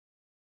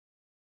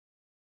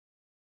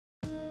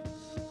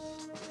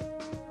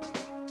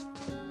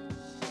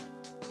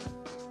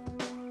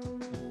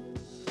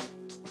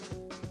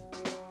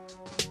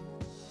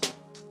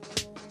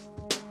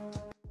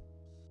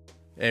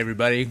Hey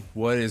everybody,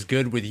 what is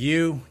good with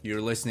you?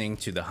 You're listening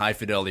to the High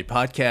Fidelity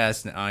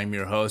Podcast, and I'm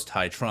your host,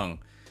 Hai Trung.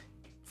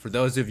 For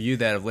those of you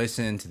that have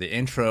listened to the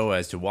intro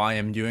as to why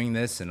I'm doing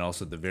this, and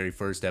also the very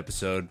first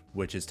episode,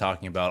 which is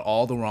talking about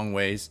all the wrong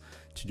ways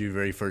to do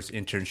very first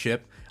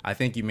internship, I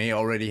think you may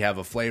already have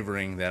a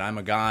flavoring that I'm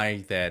a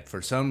guy that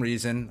for some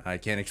reason, I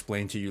can't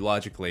explain to you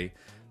logically,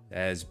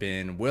 has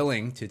been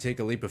willing to take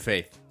a leap of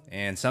faith.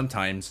 And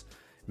sometimes,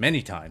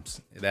 many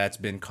times, that's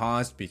been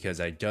caused because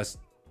I just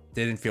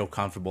didn't feel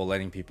comfortable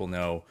letting people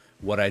know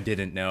what I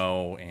didn't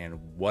know and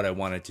what I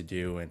wanted to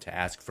do and to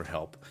ask for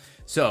help.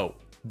 So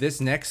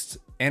this next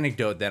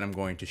anecdote that I'm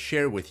going to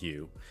share with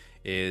you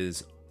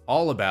is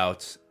all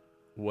about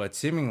what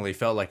seemingly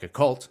felt like a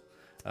cult,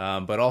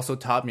 but also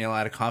taught me a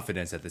lot of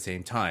confidence at the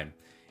same time.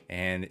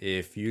 And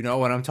if you know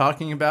what I'm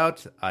talking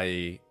about,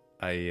 I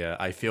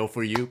feel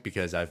for you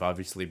because I've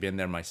obviously been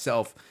there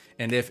myself.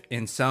 And if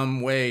in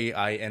some way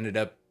I ended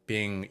up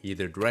being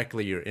either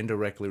directly or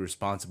indirectly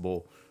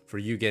responsible for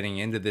you getting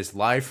into this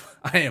life,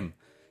 I am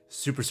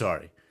super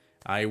sorry.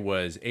 I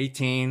was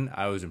 18,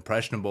 I was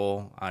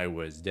impressionable, I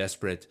was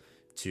desperate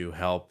to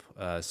help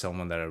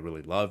someone that I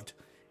really loved,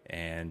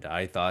 and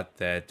I thought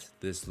that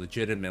this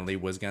legitimately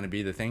was going to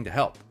be the thing to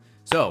help.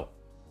 So,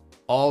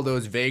 all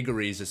those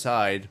vagaries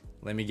aside,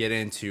 let me get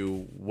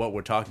into what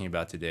we're talking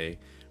about today,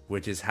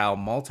 which is how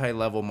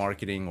multi-level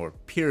marketing or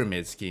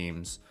pyramid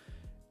schemes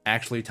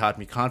actually taught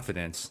me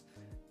confidence,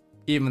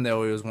 even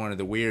though it was one of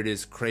the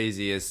weirdest,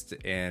 craziest,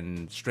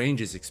 and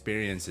strangest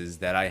experiences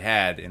that I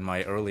had in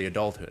my early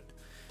adulthood.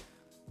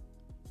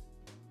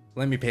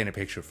 Let me paint a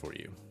picture for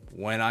you.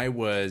 When I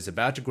was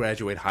about to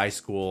graduate high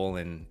school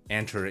and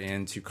enter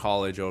into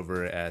college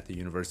over at the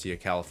University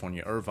of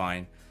California,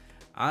 Irvine,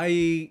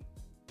 I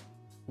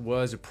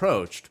was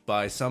approached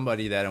by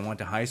somebody that I went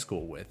to high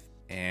school with.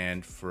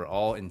 And for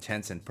all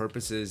intents and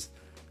purposes,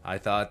 I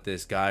thought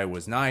this guy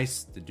was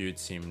nice. The dude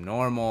seemed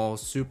normal,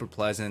 super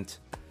pleasant,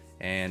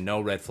 and no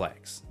red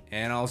flags.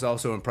 And I was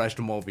also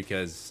impressionable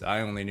because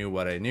I only knew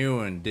what I knew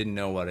and didn't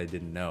know what I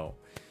didn't know.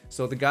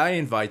 So the guy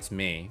invites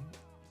me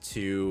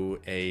to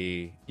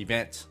a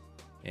event,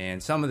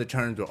 and some of the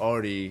terms were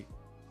already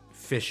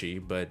fishy,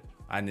 but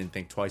I didn't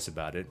think twice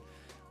about it.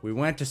 We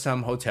went to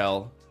some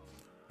hotel,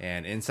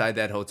 and inside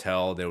that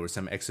hotel there was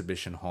some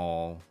exhibition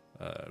hall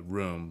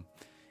room,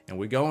 and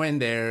we go in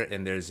there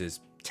and there's this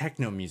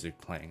techno music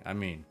playing. I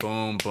mean,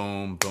 boom,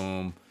 boom,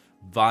 boom,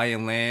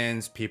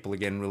 violins, people are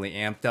getting really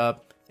amped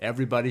up.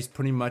 Everybody's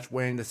pretty much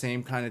wearing the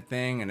same kind of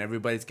thing, and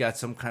everybody's got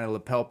some kind of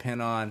lapel pin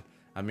on.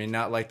 I mean,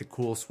 not like the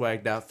cool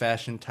swagged out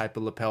fashion type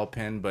of lapel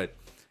pin, but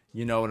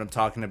you know what I'm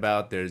talking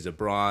about. There's a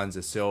bronze,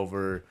 a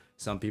silver,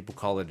 some people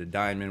call it a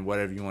diamond,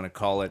 whatever you want to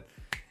call it.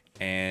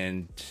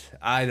 And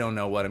I don't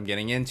know what I'm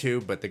getting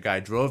into, but the guy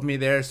drove me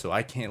there, so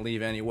I can't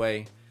leave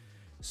anyway.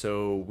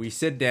 So we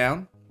sit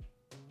down,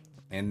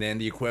 and then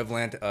the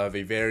equivalent of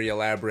a very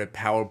elaborate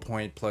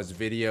PowerPoint plus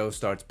video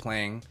starts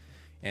playing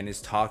and is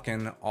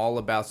talking all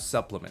about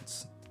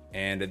supplements.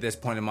 And at this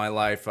point in my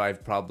life,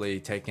 I've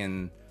probably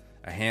taken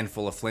a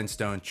handful of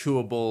Flintstone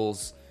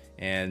chewables,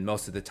 and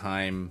most of the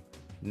time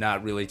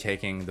not really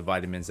taking the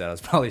vitamins that I was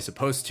probably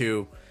supposed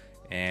to,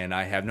 and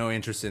I have no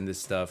interest in this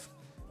stuff.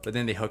 But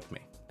then they hooked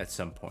me at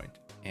some point.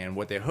 And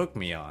what they hooked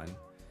me on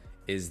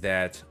is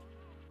that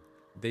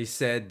they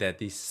said that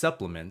these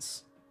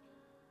supplements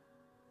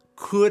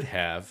could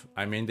have,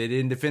 I mean, they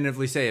didn't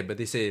definitively say it, but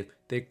they say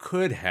they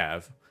could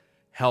have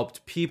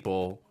helped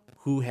people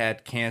who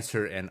had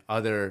cancer and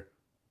other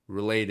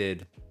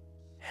related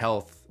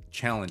health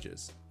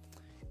challenges.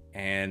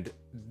 And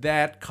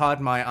that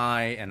caught my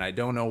eye, and I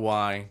don't know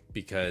why,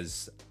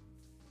 because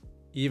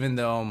even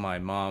though my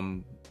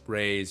mom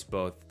raised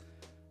both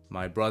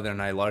my brother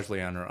and I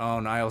largely on her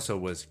own, I also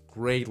was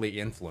greatly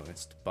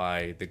influenced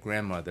by the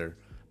grandmother,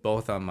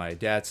 both on my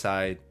dad's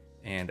side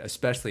and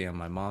especially on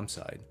my mom's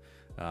side.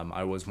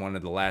 I was one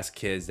of the last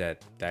kids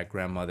that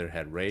grandmother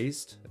had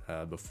raised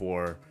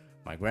before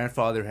my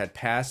grandfather had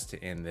passed,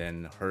 and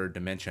then her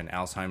dementia and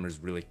Alzheimer's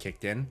really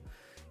kicked in.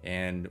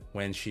 And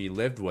when she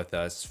lived with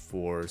us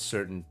for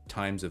certain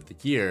times of the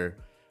year,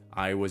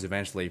 I was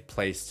eventually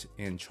placed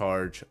in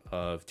charge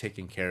of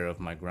taking care of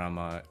my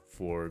grandma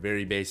for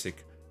very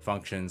basic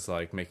functions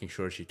like making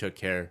sure she took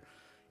care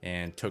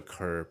and took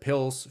her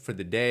pills for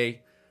the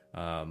day.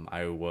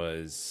 I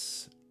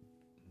was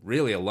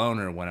really a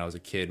loner when I was a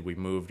kid. We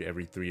moved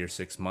every 3 or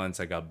 6 months.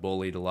 I got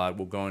bullied a lot.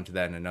 We'll go into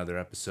that in another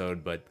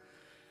episode, but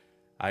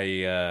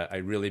I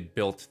really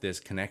built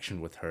this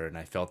connection with her, and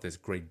I felt this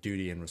great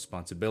duty and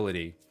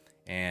responsibility.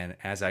 And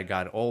as I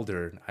got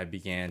older, I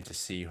began to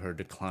see her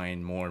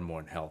decline more and more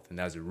in health, and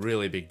that was a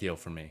really big deal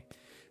for me.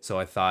 So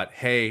I thought,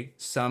 hey,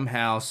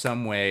 somehow,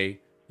 some way,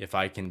 if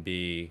I can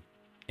be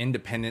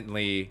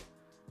independently,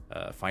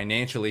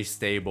 financially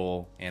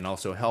stable, and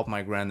also help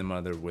my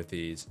grandmother with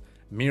these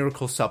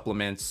miracle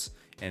supplements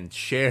and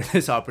share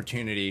this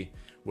opportunity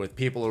with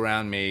people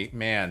around me,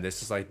 man,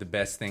 this is like the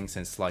best thing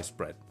since sliced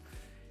bread.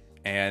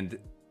 And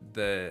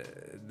the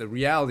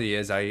reality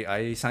is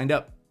I signed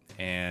up,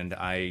 and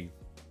I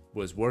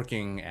was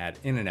working at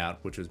In-N-Out,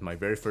 which was my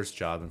very first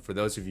job. And for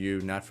those of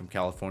you not from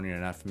California or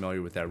not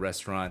familiar with that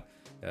restaurant,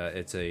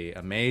 it's a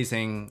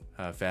amazing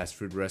fast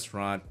food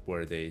restaurant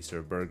where they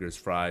serve burgers,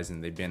 fries,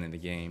 and they've been in the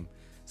game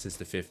since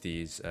the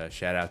 50s.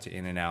 Shout out to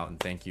In-N-Out, and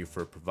thank you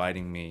for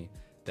providing me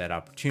that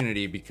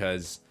opportunity,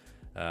 because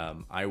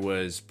I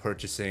was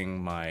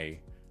purchasing my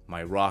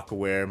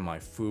Rockaware, my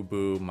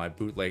Fubu, my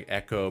bootleg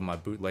Echo, my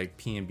bootleg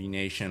PNB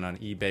Nation on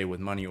eBay with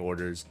money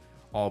orders,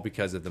 all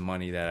because of the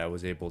money that I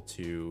was able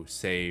to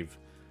save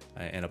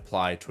and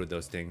apply toward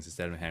those things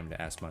instead of having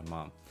to ask my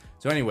mom.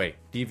 So anyway,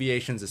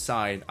 deviations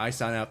aside, I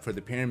signed up for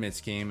the pyramid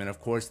scheme, and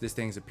of course this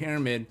thing's a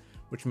pyramid,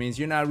 which means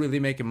you're not really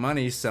making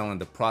money selling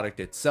the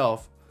product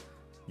itself.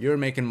 You're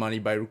making money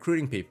by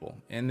recruiting people.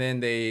 And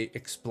then they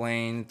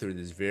explain through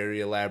this very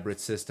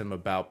elaborate system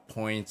about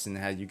points and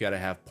how you got to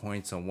have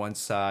points on one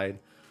side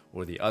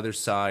or the other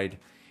side.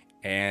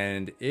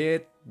 And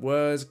it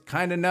was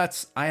kind of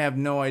nuts. I have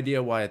no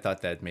idea why I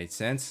thought that made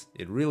sense.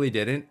 It really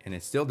didn't, and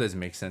it still doesn't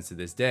make sense to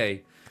this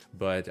day.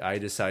 But I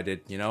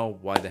decided,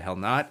 why the hell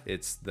not?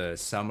 It's the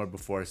summer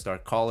before I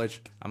start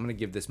college. I'm going to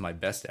give this my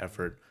best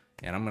effort,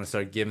 and I'm going to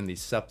start giving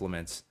these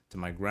supplements to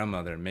my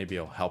grandmother, and maybe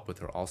it'll help with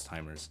her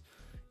Alzheimer's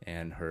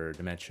and her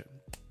dementia.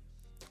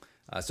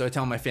 So I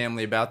tell my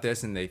family about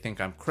this, and they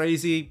think I'm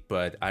crazy,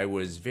 but I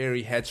was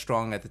very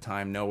headstrong at the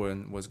time. No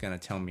one was going to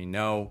tell me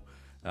no.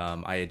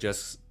 I had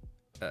just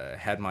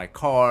had my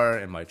car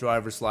and my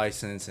driver's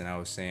license, and I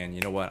was saying,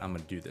 you know what, I'm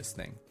going to do this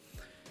thing.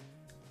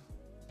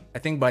 I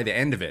think by the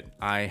end of it,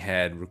 I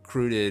had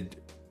recruited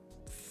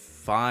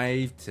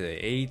 5 to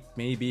 8,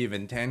 maybe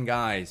even 10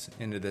 guys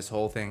into this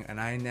whole thing,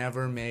 and I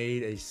never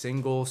made a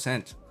single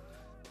cent.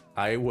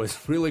 I was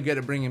really good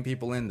at bringing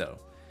people in, though.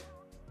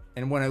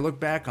 And when I look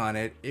back on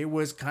it, it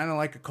was kind of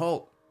like a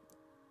cult.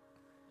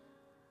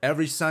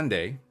 Every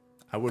Sunday,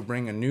 I would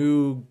bring a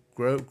new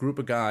group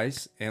of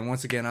guys, and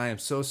once again, I am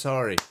so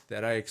sorry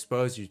that I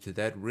exposed you to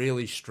that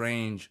really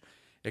strange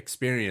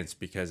experience,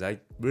 because I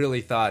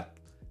really thought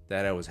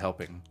that I was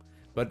helping.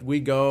 But we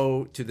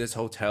go to this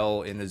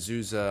hotel in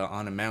Azusa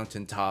on a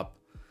mountaintop,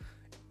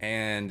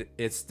 and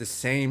it's the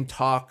same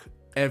talk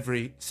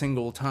every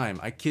single time.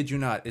 I kid you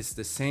not, it's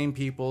the same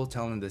people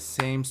telling the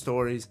same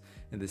stories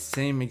in the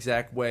same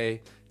exact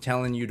way,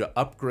 telling you to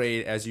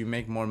upgrade as you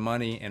make more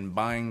money and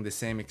buying the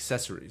same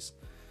accessories.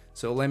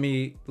 So let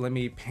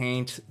me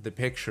paint the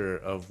picture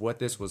of what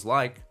this was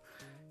like.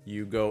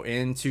 You go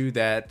into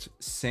that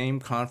same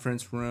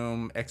conference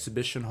room,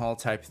 exhibition hall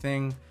type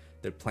thing.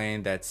 They're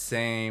playing that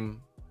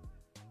same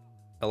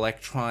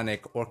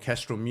electronic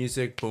orchestral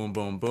music, boom,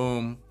 boom,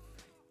 boom.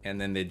 And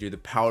then they do the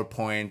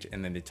PowerPoint,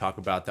 and then they talk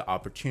about the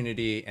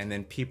opportunity. And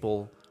then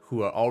people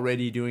who are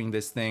already doing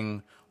this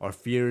thing are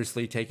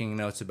furiously taking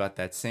notes about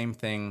that same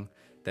thing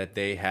that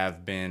they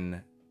have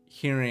been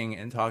hearing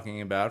and talking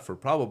about for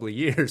probably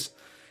years.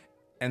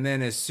 And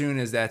then as soon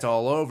as that's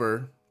all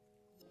over,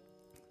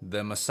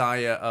 the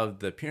messiah of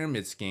the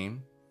pyramid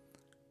scheme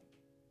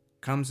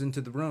comes into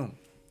the room.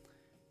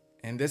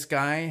 And this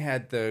guy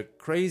had the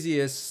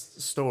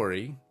craziest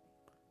story,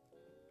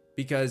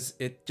 because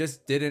it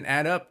just didn't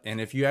add up. And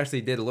if you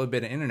actually did a little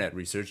bit of internet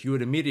research, you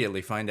would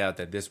immediately find out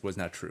that this was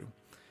not true.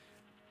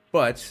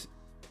 But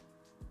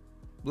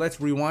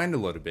let's rewind a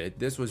little bit.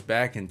 This was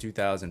back in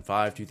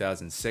 2005,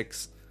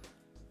 2006.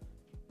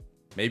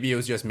 Maybe it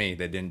was just me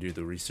that didn't do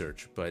the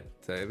research, but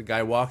the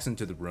guy walks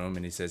into the room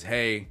and he says,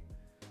 "Hey,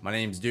 my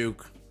name's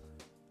Duke.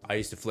 I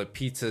used to flip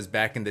pizzas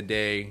back in the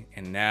day,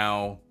 and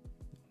now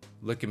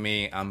look at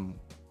me. I'm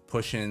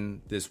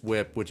pushing this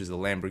whip, which is a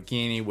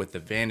Lamborghini with the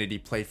vanity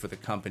plate for the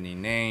company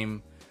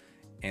name."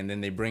 And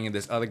then they bring in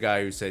this other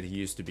guy who said he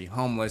used to be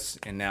homeless,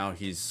 and now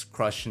he's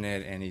crushing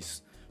it, and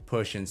he's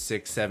pushing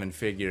 6-7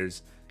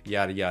 figures,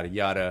 yada, yada,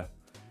 yada.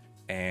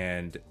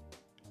 And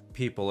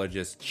people are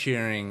just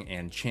cheering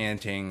and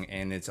chanting,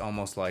 and it's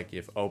almost like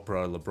if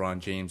Oprah or LeBron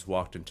James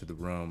walked into the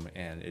room,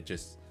 and it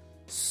just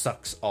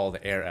sucks all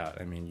the air out.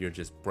 I mean, you're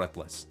just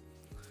breathless.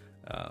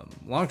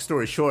 Long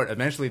story short,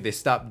 eventually they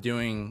stopped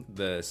doing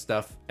the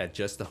stuff at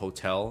just the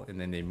hotel, and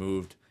then they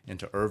moved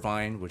into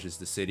Irvine, which is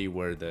the city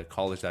where the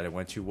college that I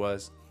went to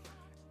was.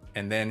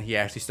 And then he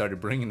actually started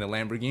bringing the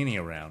Lamborghini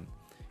around.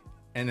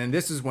 And then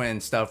this is when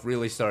stuff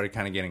really started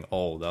kind of getting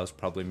old. I was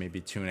probably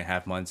maybe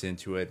 2.5 months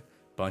into it.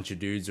 Bunch of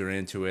dudes are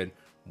into it.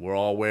 We're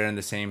all wearing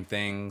the same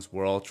things.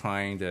 We're all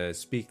trying to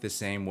speak the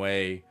same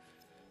way.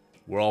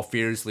 We're all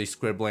fiercely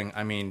scribbling.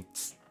 I mean,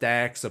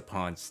 stacks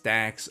upon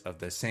stacks of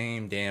the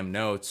same damn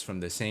notes from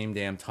the same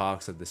damn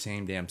talks of the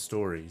same damn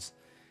stories.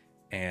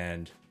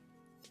 And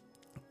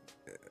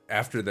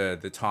after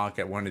the talk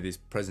at one of these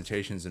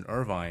presentations in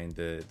Irvine,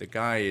 the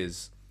guy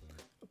is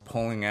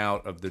pulling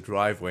out of the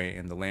driveway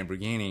in the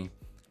Lamborghini.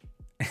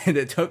 And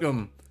it took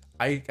him,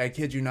 I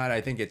kid you not,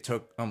 I think it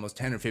took almost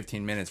 10 or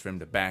 15 minutes for him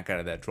to back out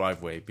of that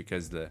driveway,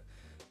 because the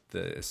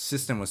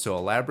system was so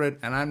elaborate,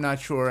 and I'm not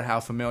sure how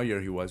familiar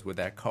he was with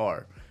that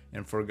car.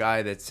 And for a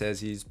guy that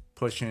says he's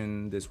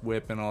pushing this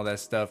whip and all that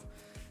stuff,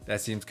 that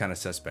seems kind of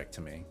suspect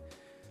to me.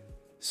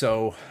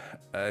 So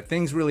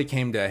things really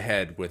came to a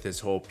head with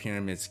this whole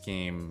pyramid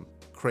scheme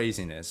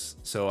craziness.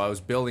 So I was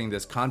building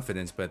this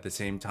confidence, but at the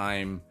same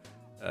time,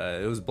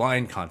 it was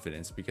blind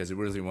confidence because it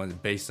really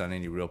wasn't based on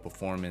any real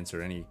performance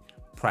or any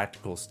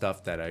practical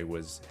stuff that I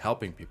was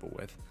helping people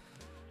with.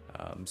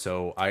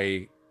 So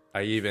I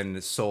even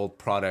sold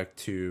product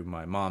to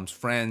my mom's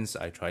friends.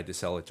 I tried to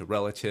sell it to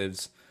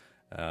relatives.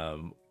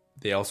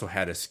 They also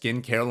had a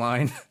skincare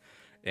line.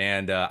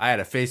 And I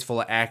had a face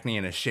full of acne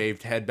and a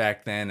shaved head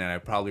back then, and I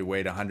probably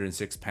weighed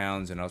 106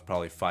 pounds, and I was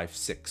probably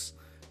 5'6",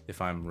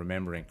 if I'm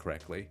remembering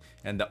correctly.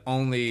 And the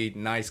only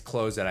nice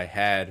clothes that I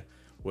had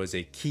was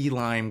a key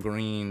lime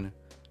green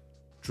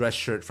dress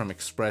shirt from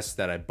Express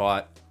that I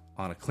bought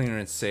on a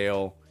clearance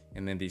sale,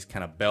 and then these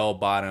kind of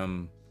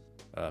bell-bottom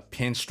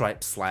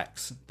pinstripe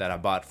slacks that I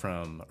bought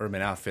from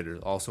Urban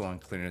Outfitters, also on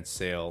clearance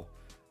sale.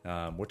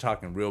 We're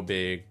talking real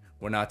big.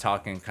 We're not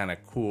talking kind of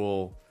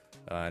cool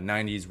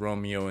 90s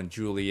Romeo and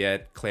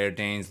Juliet, Claire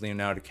Danes,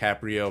 Leonardo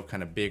DiCaprio,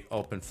 kind of big,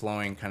 open,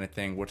 flowing kind of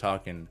thing. We're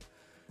talking,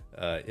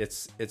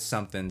 it's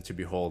something to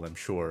behold, I'm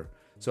sure.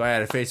 So I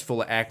had a face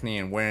full of acne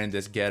and wearing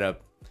this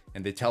getup,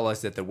 and they tell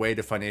us that the way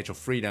to financial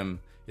freedom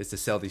is to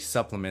sell these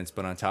supplements,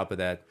 but on top of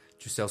that,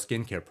 to sell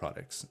skincare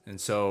products.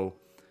 And so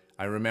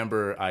I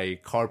remember I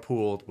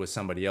carpooled with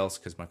somebody else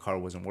because my car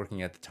wasn't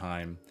working at the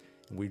time.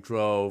 We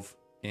drove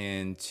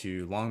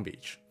into Long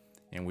Beach.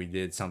 And we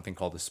did something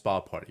called the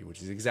spa party,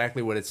 which is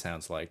exactly what it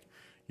sounds like.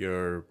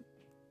 You're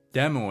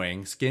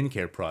demoing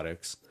skincare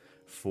products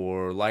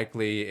for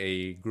likely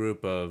a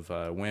group of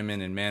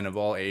women and men of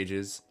all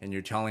ages, and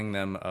you're telling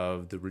them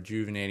of the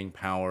rejuvenating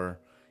power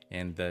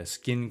and the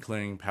skin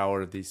clearing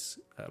power of these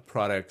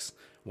products,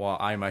 while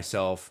I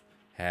myself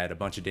had a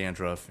bunch of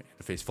dandruff and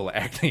a face full of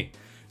acne.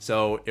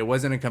 So it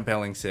wasn't a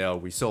compelling sale.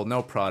 We sold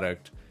no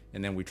product,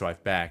 and then we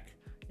drive back.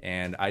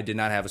 And I did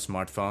not have a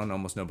smartphone.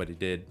 Almost nobody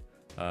did.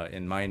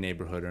 In my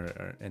neighborhood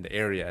or in the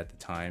area at the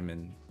time,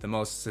 and the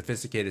most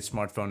sophisticated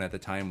smartphone at the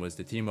time was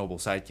the T-Mobile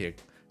Sidekick.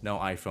 No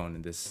iPhone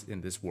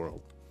in this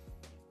world.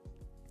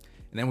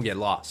 And then we get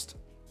lost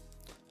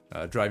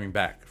driving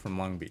back from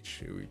Long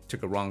Beach. We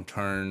took a wrong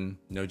turn,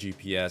 no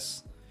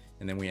GPS,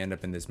 and then we end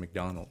up in this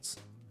McDonald's.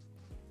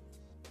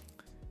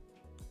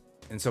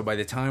 And so by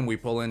the time we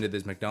pull into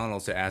this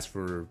McDonald's to ask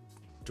for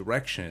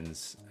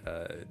directions,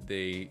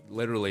 they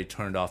literally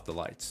turned off the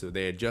lights. So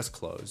they had just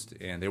closed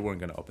and they weren't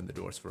going to open the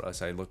doors for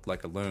us. I looked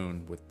like a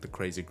loon with the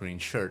crazy green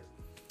shirt.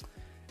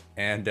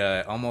 And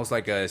almost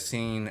like a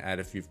scene at,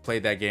 if you've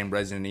played that game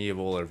Resident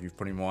Evil, or if you've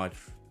pretty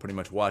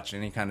much watched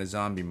any kind of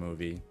zombie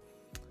movie,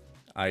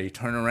 I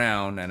turn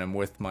around and I'm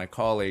with my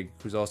colleague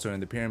who's also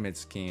in the pyramid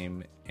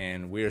scheme,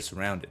 and we're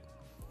surrounded.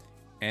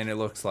 And it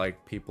looks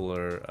like people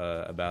are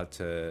about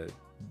to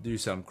do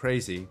something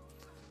crazy.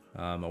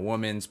 A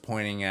woman's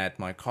pointing at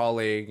my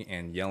colleague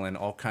and yelling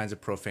all kinds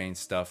of profane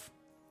stuff.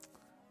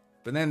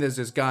 But then there's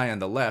this guy on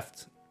the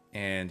left,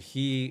 and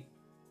he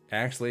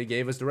actually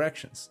gave us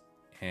directions.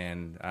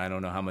 And I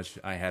don't know how much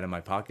I had in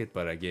my pocket,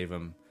 but I gave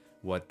him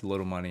what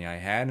little money I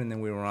had, and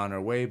then we were on our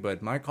way.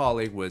 But my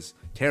colleague was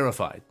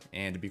terrified,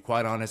 and to be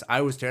quite honest,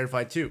 I was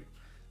terrified too.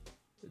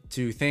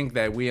 To think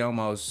that we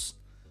almost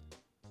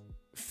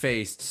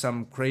faced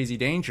some crazy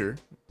danger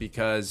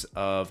because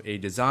of a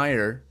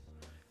desire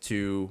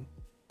to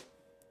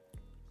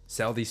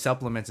sell these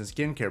supplements and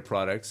skincare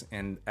products,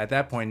 and at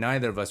that point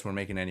neither of us were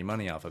making any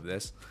money off of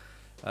this.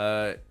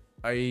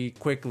 I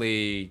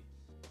quickly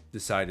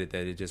decided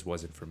that it just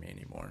wasn't for me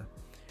anymore.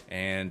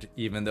 And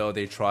even though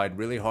they tried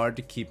really hard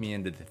to keep me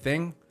into the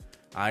thing,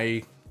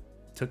 I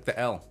took the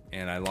L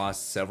and I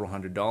lost several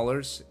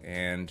 $100s,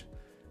 and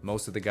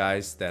most of the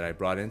guys that I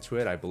brought into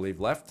it, I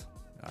believe, left.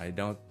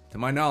 To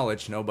my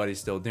knowledge, nobody's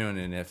still doing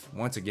it. And if,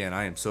 once again,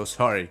 I am so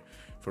sorry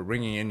for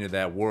bringing you into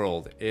that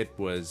world. It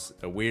was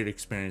a weird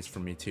experience for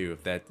me too,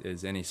 if that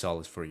is any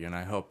solace for you. And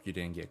I hope you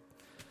didn't get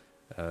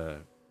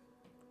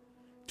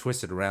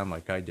twisted around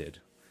like I did.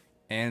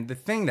 And the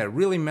thing that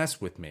really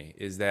messed with me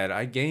is that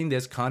I gained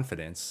this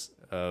confidence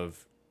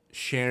of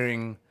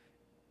sharing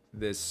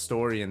this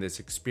story and this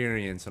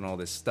experience and all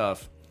this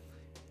stuff.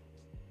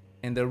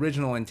 And the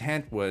original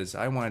intent was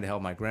I wanted to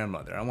help my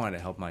grandmother. I wanted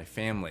to help my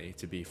family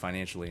to be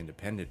financially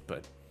independent,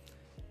 but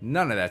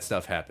none of that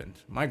stuff happened.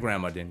 My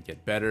grandma didn't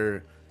get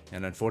better,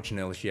 and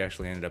unfortunately, she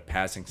actually ended up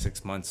passing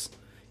 6 months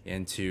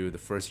into the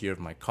first year of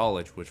my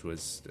college, which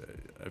was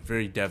a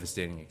very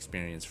devastating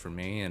experience for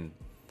me, and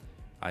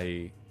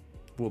I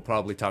will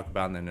probably talk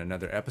about it in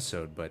another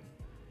episode, but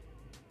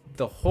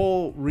the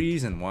whole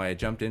reason why I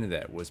jumped into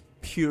that was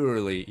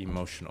purely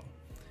emotional.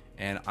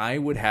 And I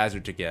would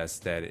hazard to guess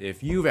that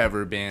if you've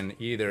ever been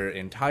either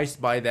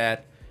enticed by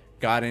that,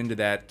 got into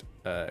that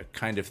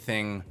kind of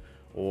thing,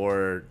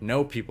 or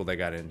know people that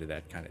got into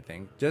that kind of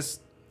thing,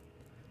 just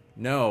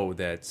know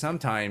that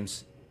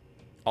sometimes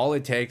all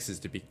it takes is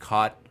to be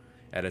caught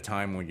at a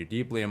time when you're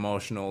deeply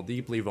emotional,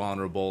 deeply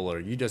vulnerable, or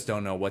you just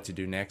don't know what to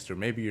do next, or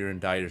maybe you're in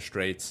dire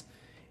straits.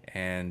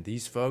 And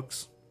these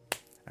folks,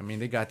 I mean,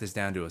 they got this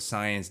down to a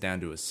science,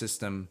 down to a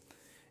system.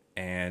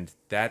 And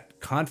that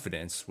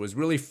confidence was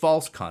really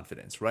false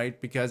confidence, right?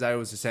 Because I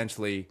was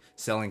essentially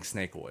selling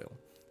snake oil,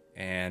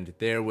 and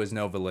there was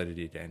no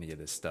validity to any of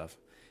this stuff.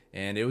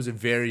 And it was a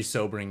very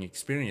sobering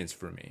experience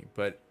for me.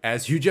 But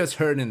as you just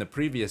heard in the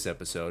previous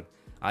episode,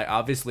 I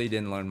obviously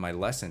didn't learn my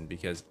lesson,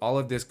 because all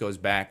of this goes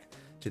back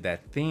to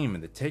that theme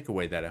and the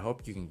takeaway that I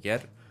hope you can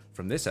get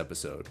from this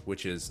episode,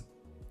 which is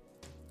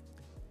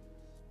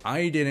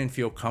I didn't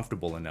feel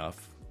comfortable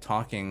enough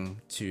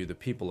talking to the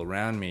people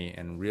around me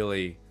and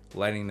really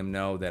letting them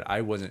know that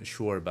I wasn't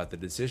sure about the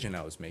decision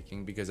I was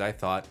making, because I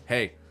thought,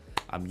 hey,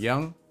 I'm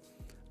young,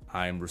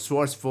 I'm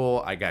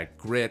resourceful, I got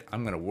grit,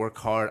 I'm gonna work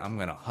hard, I'm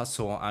gonna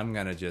hustle, I'm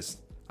gonna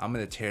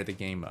tear the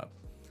game up.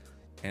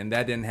 And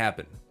that didn't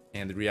happen.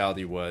 And the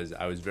reality was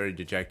I was very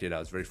dejected, I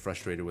was very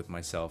frustrated with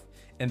myself.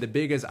 And the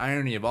biggest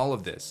irony of all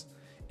of this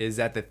is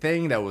that the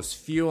thing that was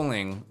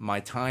fueling my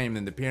time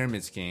in the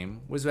pyramid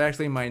scheme was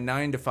actually my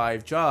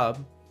 9-to-5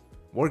 job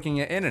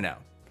working at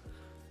In-N-Out.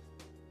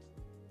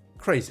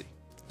 Crazy.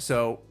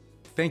 So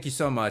thank you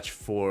so much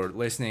for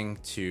listening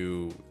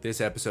to this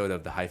episode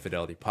of the High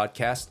Fidelity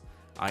Podcast.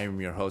 I am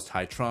your host,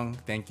 Hai Trung.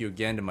 Thank you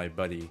again to my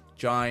buddy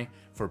Jai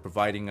for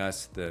providing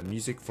us the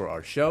music for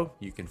our show.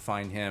 You can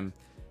find him,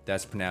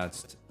 that's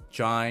pronounced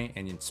Jai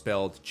and it's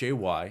spelled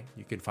J-Y.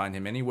 You can find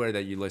him anywhere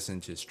that you listen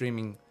to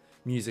streaming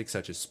music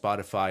such as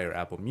Spotify or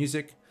Apple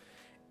Music.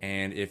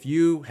 And if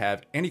you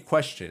have any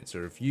questions,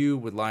 or if you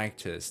would like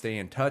to stay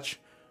in touch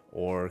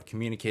or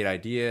communicate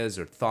ideas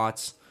or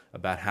thoughts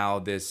about how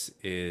this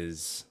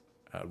is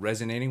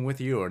resonating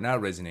with you or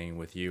not resonating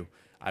with you,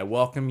 I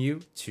welcome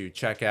you to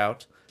check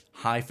out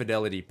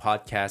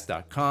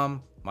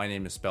highfidelitypodcast.com. My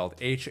name is spelled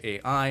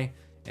H-A-I,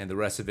 and the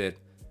rest of it,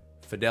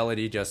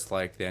 Fidelity, just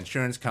like the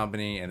insurance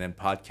company, and then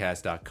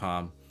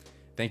podcast.com.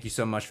 Thank you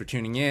so much for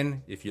tuning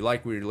in. If you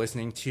like what you're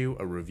listening to,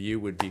 a review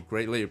would be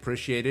greatly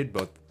appreciated,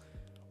 both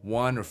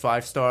 1 or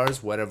 5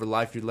 stars, whatever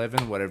life you're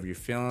living, whatever you're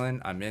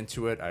feeling. I'm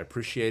into it. I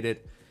appreciate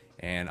it.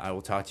 And I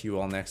will talk to you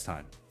all next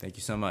time. Thank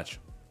you so much.